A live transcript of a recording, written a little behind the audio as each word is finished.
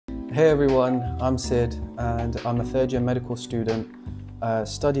Hey everyone, I'm Sid and I'm a third-year medical student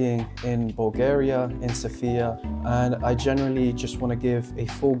studying in Bulgaria, in Sofia, and I generally just want to give a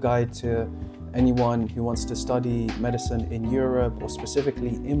full guide to anyone who wants to study medicine in Europe or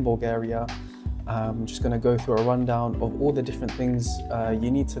specifically in Bulgaria. I'm just going to go through a rundown of all the different things you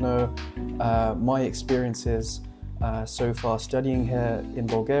need to know, my experiences so far studying here in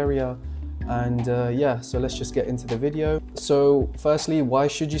Bulgaria. And yeah, so let's just get into the video. So firstly, why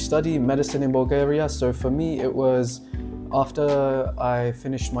should you study medicine in Bulgaria? So for me, it was after I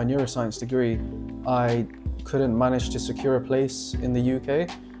finished my neuroscience degree, I couldn't manage to secure a place in the UK.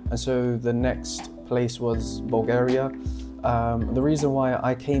 And so the next place was Bulgaria. The reason why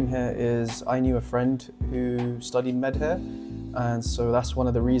I came here is I knew a friend who studied med here. And so that's one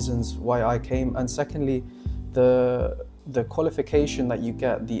of the reasons why I came. And secondly, the qualification that you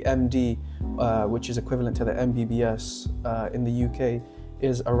get, the MD, which is equivalent to the MBBS in the UK,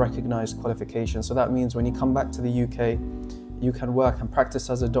 is a recognized qualification. So that means when you come back to the UK, you can work and practice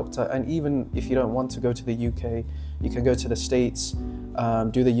as a doctor. And even if you don't want to go to the UK, you can go to the States,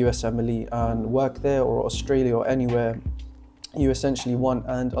 do the USMLE and work there, or Australia, or anywhere you essentially want.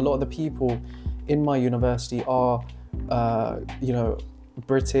 And a lot of the people in my university are,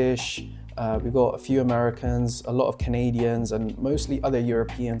 British. We've got a few Americans, a lot of Canadians, and mostly other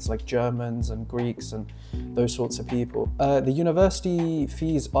Europeans like Germans and Greeks and those sorts of people. The university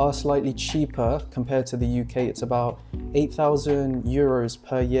fees are slightly cheaper compared to the UK. It's about 8,000 euros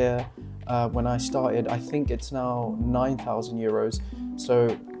per year. When I started, I think it's now 9,000 euros.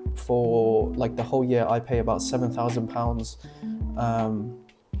 So for like the whole year, I pay about £7,000.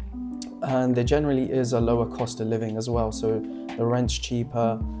 And there generally is a lower cost of living as well. So the rent's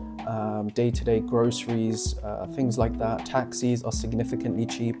cheaper. Day-to-day groceries, things like that. Taxis are significantly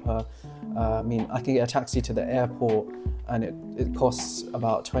cheaper. I mean, I can get a taxi to the airport and it costs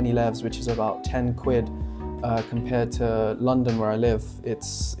about 20 levs, which is about 10 quid. Compared to London where I live,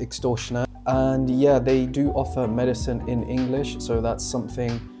 it's extortionate. And yeah, they do offer medicine in English, so that's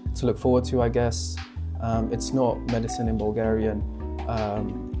something to look forward to, I guess. It's not medicine in Bulgarian,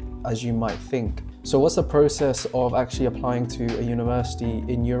 as you might think. So what's the process of actually applying to a university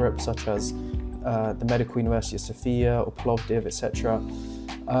in Europe, such as the Medical University of Sofia or Plovdiv, etc.?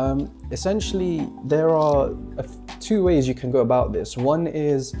 Essentially, there are two ways you can go about this. One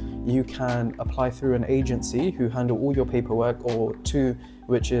is you can apply through an agency who handle all your paperwork, or two,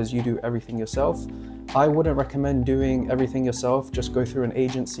 which is you do everything yourself. I wouldn't recommend doing everything yourself, just go through an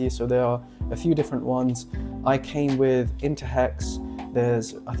agency. So there are a few different ones. I came with Interhex.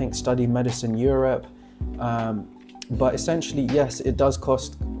 There's, I think, Study Medicine Europe, but essentially, yes, it does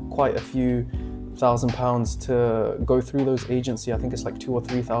cost quite a few £1,000s to go through those agencies. I think it's like £2,000 or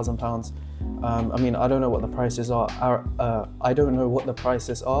 £3,000. I mean, I don't know what the prices are. I don't know what the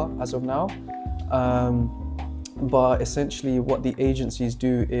prices are as of now, but essentially, what the agencies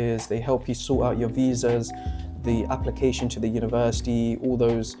do is they help you sort out your visas, the application to the university, all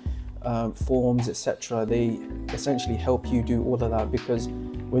those forms, etc. They essentially help you do all of that, because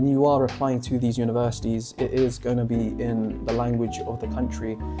when you are applying to these universities, it is going to be in the language of the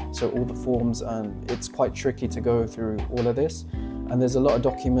country, so all the forms, and it's quite tricky to go through all of this, and there's a lot of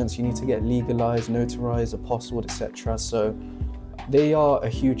documents you need to get legalized, notarized, apostilled, etc. So they are a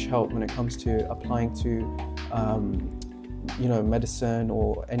huge help when it comes to applying to medicine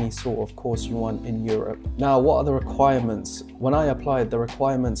or any sort of course you want in Europe. Now, what are the requirements? When I applied, the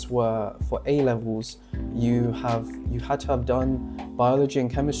requirements were for A-levels, you had to have done biology and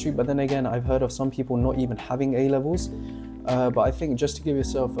chemistry, but then again, I've heard of some people not even having A-levels. But I think just to give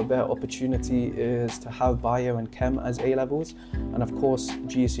yourself a better opportunity is to have bio and chem as A-levels, and of course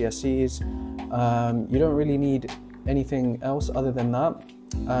GCSEs. You don't really need anything else other than that.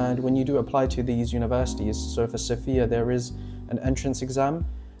 And when you do apply to these universities, so for Sofia there is an entrance exam,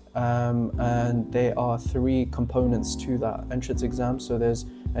 and there are three components to that entrance exam. So there's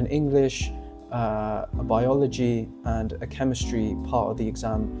an English, a biology, and a chemistry part of the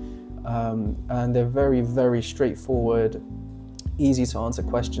exam, and they're very, very straightforward, easy to answer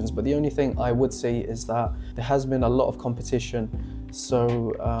questions. But the only thing I would say is that there has been a lot of competition.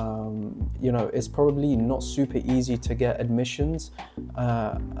 So, it's probably not super easy to get admissions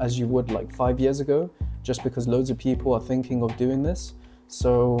as you would like 5 years ago, just because loads of people are thinking of doing this.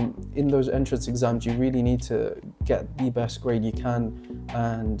 So in those entrance exams, you really need to get the best grade you can.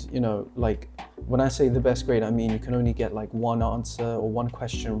 And, like when I say the best grade, I mean you can only get like one answer or one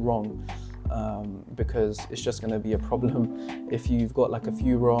question wrong. Because it's just going to be a problem if you've got like a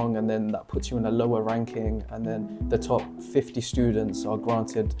few wrong, and then that puts you in a lower ranking, and then the top 50 students are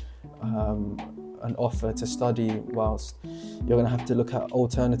granted an offer to study, whilst you're going to have to look at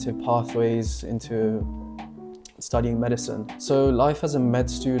alternative pathways into studying medicine. So life as a med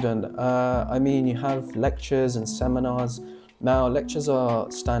student, I mean, you have lectures and seminars. Now, lectures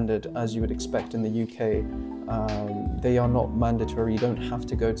are standard, as you would expect in the UK. They are not mandatory, you don't have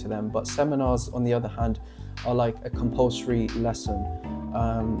to go to them. But seminars, on the other hand, are like a compulsory lesson.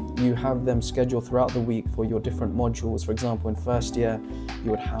 You have them scheduled throughout the week for your different modules. For example, in first year, you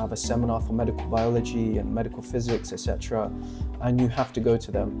would have a seminar for medical biology and medical physics, etc. And you have to go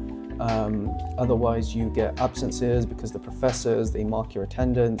to them. Otherwise, you get absences because the professors, they mark your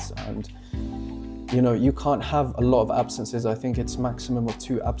attendance, and you know, you can't have a lot of absences. I think it's maximum of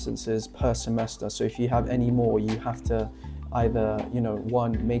 2 absences per semester. So if you have any more, you have to either, you know,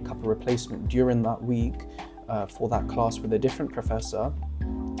 one, make up a replacement during that week for that class with a different professor,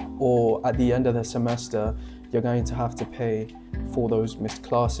 or at the end of the semester, you're going to have to pay for those missed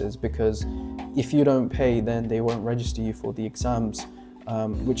classes, because if you don't pay, then they won't register you for the exams,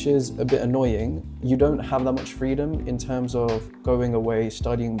 which is a bit annoying. You don't have that much freedom in terms of going away,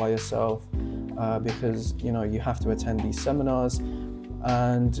 studying by yourself, because, you know, you have to attend these seminars.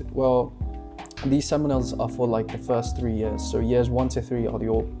 And well, these seminars are for like the first 3 years. So years 1 to 3 are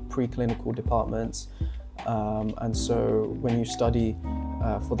your preclinical departments. And so when you study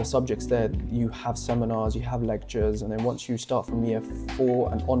for the subjects there, you have seminars, you have lectures, and then once you start from year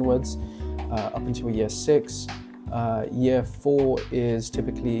 4 and onwards, up until year 6, year 4 is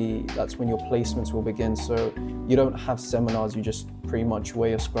typically, that's when your placements will begin. So you don't have seminars, you just pretty much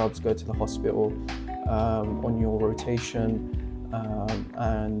wear your scrubs, go to the hospital on your rotation.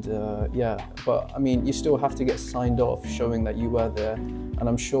 Yeah, but I mean, you still have to get signed off showing that you were there. And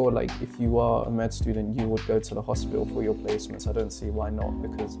I'm sure, like, if you are a med student, you would go to the hospital for your placements. I don't see why not,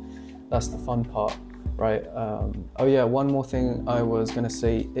 because that's the fun part, right? Oh yeah, one more thing I was gonna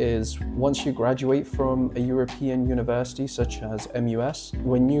say is, once you graduate from a European university such as MUS,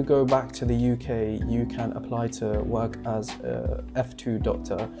 when you go back to the UK, you can apply to work as a F2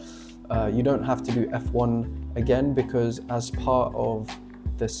 doctor. You don't have to do F1 again, because as part of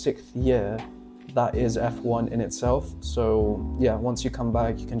the 6th year, that is F1 in itself. So yeah, once you come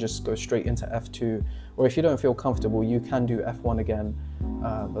back, you can just go straight into F2. Or if you don't feel comfortable, you can do F1 again,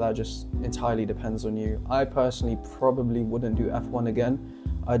 but that just entirely depends on you. I personally probably wouldn't do F1 again.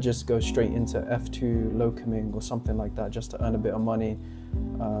 I'd just go straight into F2 locuming or something like that, just to earn a bit of money,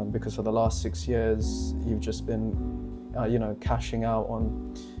 because for the last 6 years, you've just been, you know, cashing out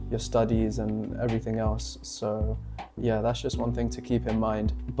on your studies and everything else. So yeah, that's just one thing to keep in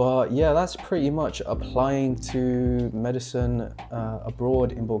mind. But yeah, that's pretty much applying to medicine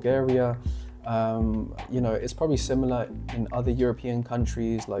abroad in Bulgaria. You know, it's probably similar in other European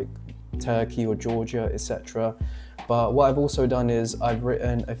countries like Turkey or Georgia, etc. But what I've also done is I've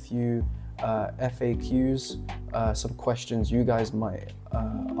written a few FAQs, some questions you guys might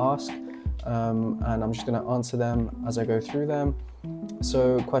ask, and I'm just going to answer them as I go through them.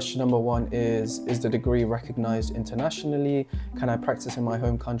 So question number 1 is the degree recognized internationally? Can I practice in my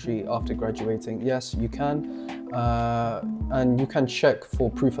home country after graduating? Yes, you can. And you can check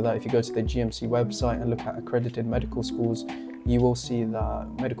for proof of that if you go to the GMC website and look at accredited medical schools. You will see that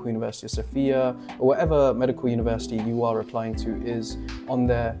Medical University of Sofia, or whatever medical university you are applying to, is on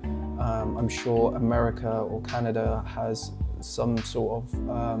there. I'm sure America or Canada has some sort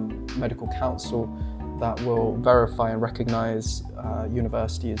of medical council that will verify and recognize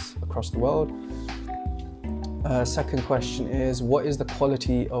universities across the world. Second question is, what is the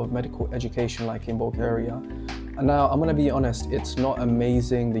quality of medical education like in Bulgaria? And now I'm gonna be honest, it's not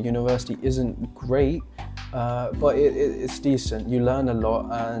amazing. The university isn't great, but it's decent. You learn a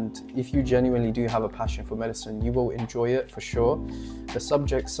lot, and if you genuinely do have a passion for medicine, you will enjoy it for sure. The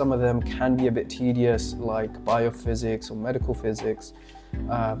subjects, some of them can be a bit tedious, like biophysics or medical physics,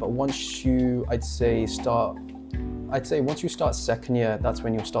 but once you, I'd say once you start 2nd year, that's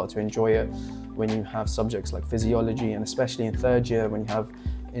when you'll start to enjoy it, when you have subjects like physiology, and especially in 3rd year when you have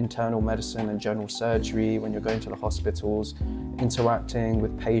internal medicine and general surgery, when you're going to the hospitals, interacting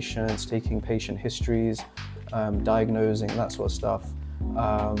with patients, taking patient histories, diagnosing, that sort of stuff.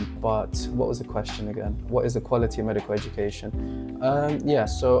 But what was the question again? What is the quality of medical education? Yeah,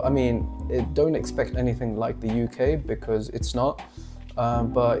 so I mean, don't expect anything like the UK, because it's not,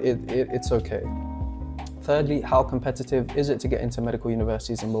 but it's okay. Thirdly, how competitive is it to get into medical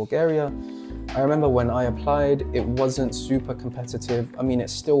universities in Bulgaria? I remember when I applied, it wasn't super competitive. I mean, it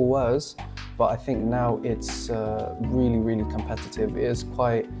still was, but I think now it's really, really competitive. It is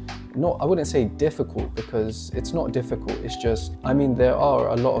quite, I wouldn't say difficult, because it's not difficult. It's just, I mean, there are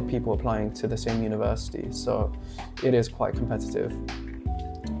a lot of people applying to the same university, so it is quite competitive.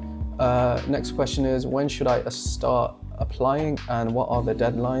 Next question is, when should I start applying and what are the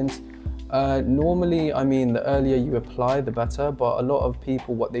deadlines? Normally, I mean, the earlier you apply, the better, but a lot of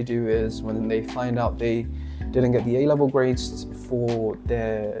people, what they do is when they find out they didn't get the A-level grades for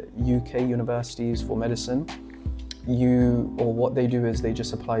their UK universities for medicine, what they do is they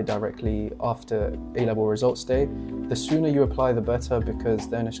just apply directly after A-level results day. The sooner you apply, the better, because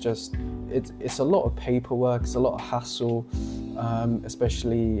then it's a lot of paperwork, it's a lot of hassle,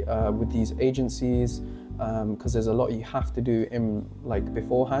 especially with these agencies, because there's a lot you have to do in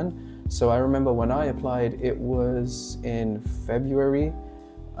beforehand. So I remember when I applied, it was in February,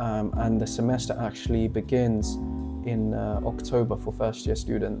 and the semester actually begins in October for first-year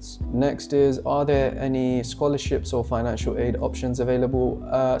students. Next is, are there any scholarships or financial aid options available?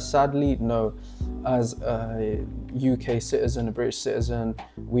 Sadly, no. As a UK citizen, a British citizen,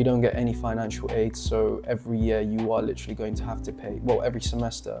 we don't get any financial aid, so every year you are literally going to have to pay, well, every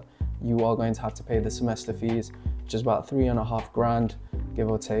semester, you are going to have to pay the semester fees, which is about $3,500,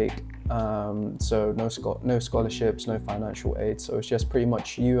 give or take. So no scholarships, no financial aid, so it's just pretty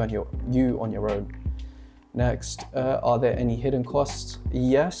much you on your own. Next, are there any hidden costs?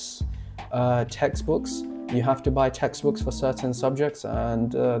 Yes, textbooks. You have to buy textbooks for certain subjects,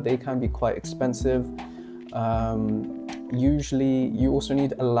 and they can be quite expensive. Usually, you also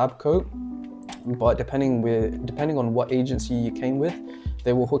need a lab coat, but depending on what agency you came with,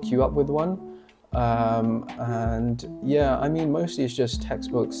 they will hook you up with one. And yeah, I mean, mostly it's just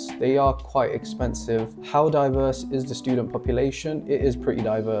textbooks. They are quite expensive. How diverse is the student population? It is pretty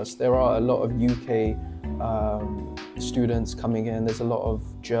diverse. There are a lot of UK students coming in. There's a lot of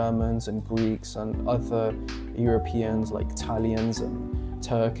Germans and Greeks and other Europeans like Italians and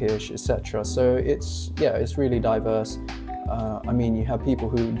Turkish, etc. So it's really diverse. I mean, you have people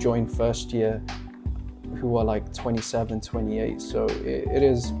who join first year who are like 27, 28, so it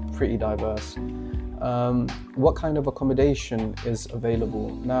is pretty diverse. What kind of accommodation is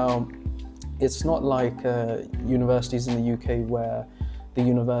available? Now, it's not like universities in the UK where the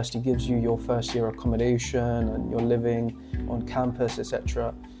university gives you your first year accommodation and you're living on campus,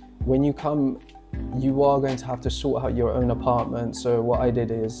 etc. When you come, you are going to have to sort out your own apartment. So what I did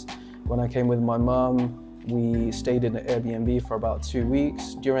is, when I came with my mum, we stayed in an Airbnb for about 2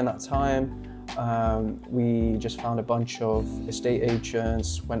 weeks. During that time, we just found a bunch of estate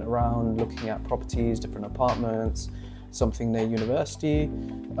agents, went around looking at properties, different apartments, something near university,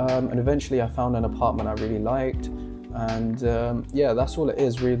 and eventually I found an apartment I really liked. And yeah, that's all it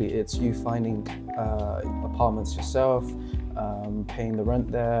is really. It's you finding apartments yourself, paying the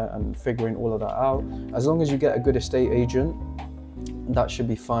rent there and figuring all of that out. As long as you get a good estate agent, that should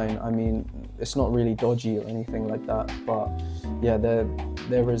be fine. I mean, it's not really dodgy or anything like that, but yeah,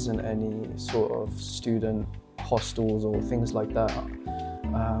 there isn't any sort of student hostels or things like that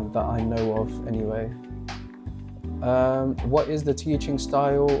that I know of anyway. What is the teaching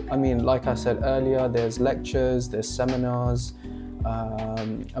style? I mean, like I said earlier, there's lectures, there's seminars.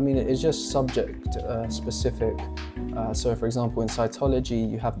 I mean, it's just subject specific. So for example, in cytology,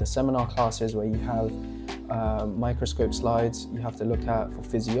 you have the seminar classes where you have microscope slides you have to look at. For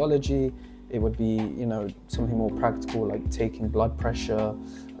physiology, it would be, something more practical, like taking blood pressure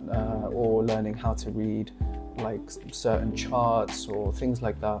or learning how to read like certain charts or things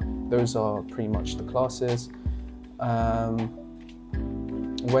like that. Those are pretty much the classes.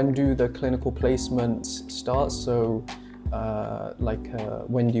 When do the clinical placements start? So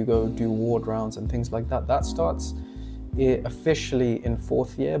when do you go do ward rounds and things like that? That starts officially in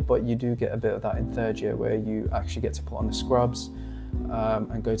 4th year, but you do get a bit of that in 3rd year, where you actually get to put on the scrubs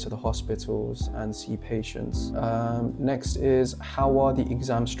and go to the hospitals and see patients. Next is, how are the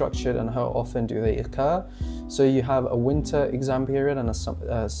exams structured and how often do they occur? So you have a winter exam period and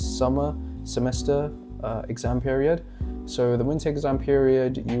a summer semester exam period. So the winter exam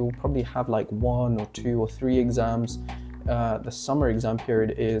period, you'll probably have like 1 or 2 or 3 exams. The summer exam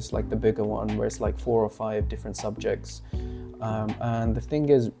period is like the bigger one, where it's like 4 or 5 different subjects. And the thing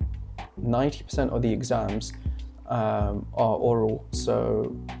is, 90% of the exams are oral.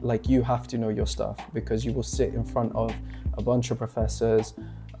 So like you have to know your stuff, because you will sit in front of a bunch of professors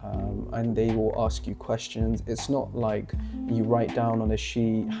and they will ask you questions. It's not like you write down on a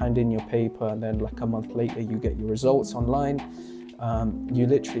sheet, hand in your paper, and then like a month later you get your results online. You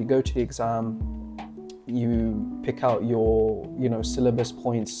literally go to the exam, you pick out your syllabus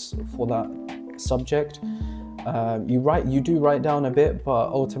points for that subject. You do write down a bit, but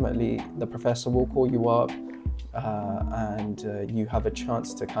ultimately the professor will call you up and you have a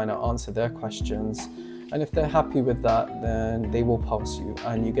chance to kind of answer their questions. And if they're happy with that, then they will pass you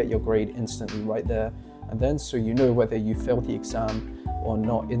and you get your grade instantly right there and then, so you know whether you failed the exam or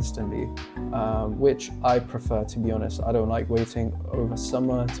not instantly, which I prefer, to be honest. I don't like waiting over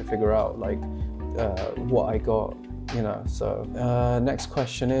summer to figure out like what I got, you know. So next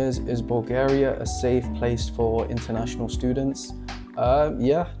question is Bulgaria a safe place for international students?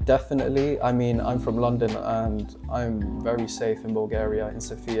 Yeah, definitely. I mean, I'm from London and I'm very safe in Bulgaria, in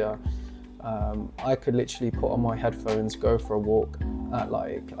Sofia. I could literally put on my headphones, go for a walk at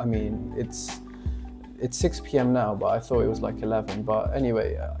like, I mean, it's 6 p.m. now, but I thought it was like 11. But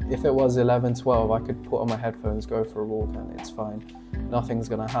anyway, if it was 11, 12, I could put on my headphones, go for a walk, and it's fine. Nothing's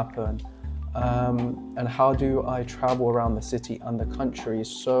gonna happen. And how do I travel around the city and the country?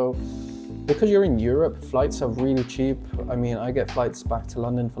 So, because you're in Europe, flights are really cheap. I mean, I get flights back to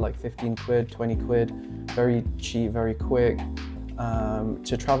London for like 15 quid, 20 quid, very cheap, very quick.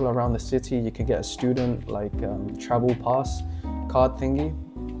 To travel around the city, you can get a student like travel pass card thingy,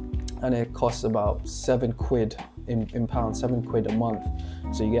 and it costs about 7 quid in pounds, 7 quid a month.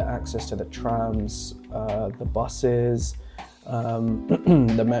 So you get access to the trams, the buses,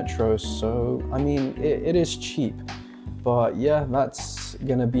 the metros. So I mean, it is cheap. But yeah, that's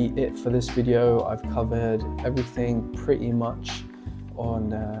gonna be it for this video. I've covered everything pretty much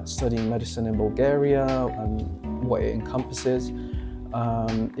on studying medicine in Bulgaria and what it encompasses.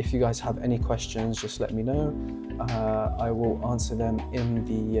 If you guys have any questions, just let me know. I will answer them in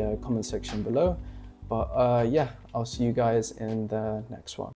the comment section below. But yeah, I'll see you guys in the next one.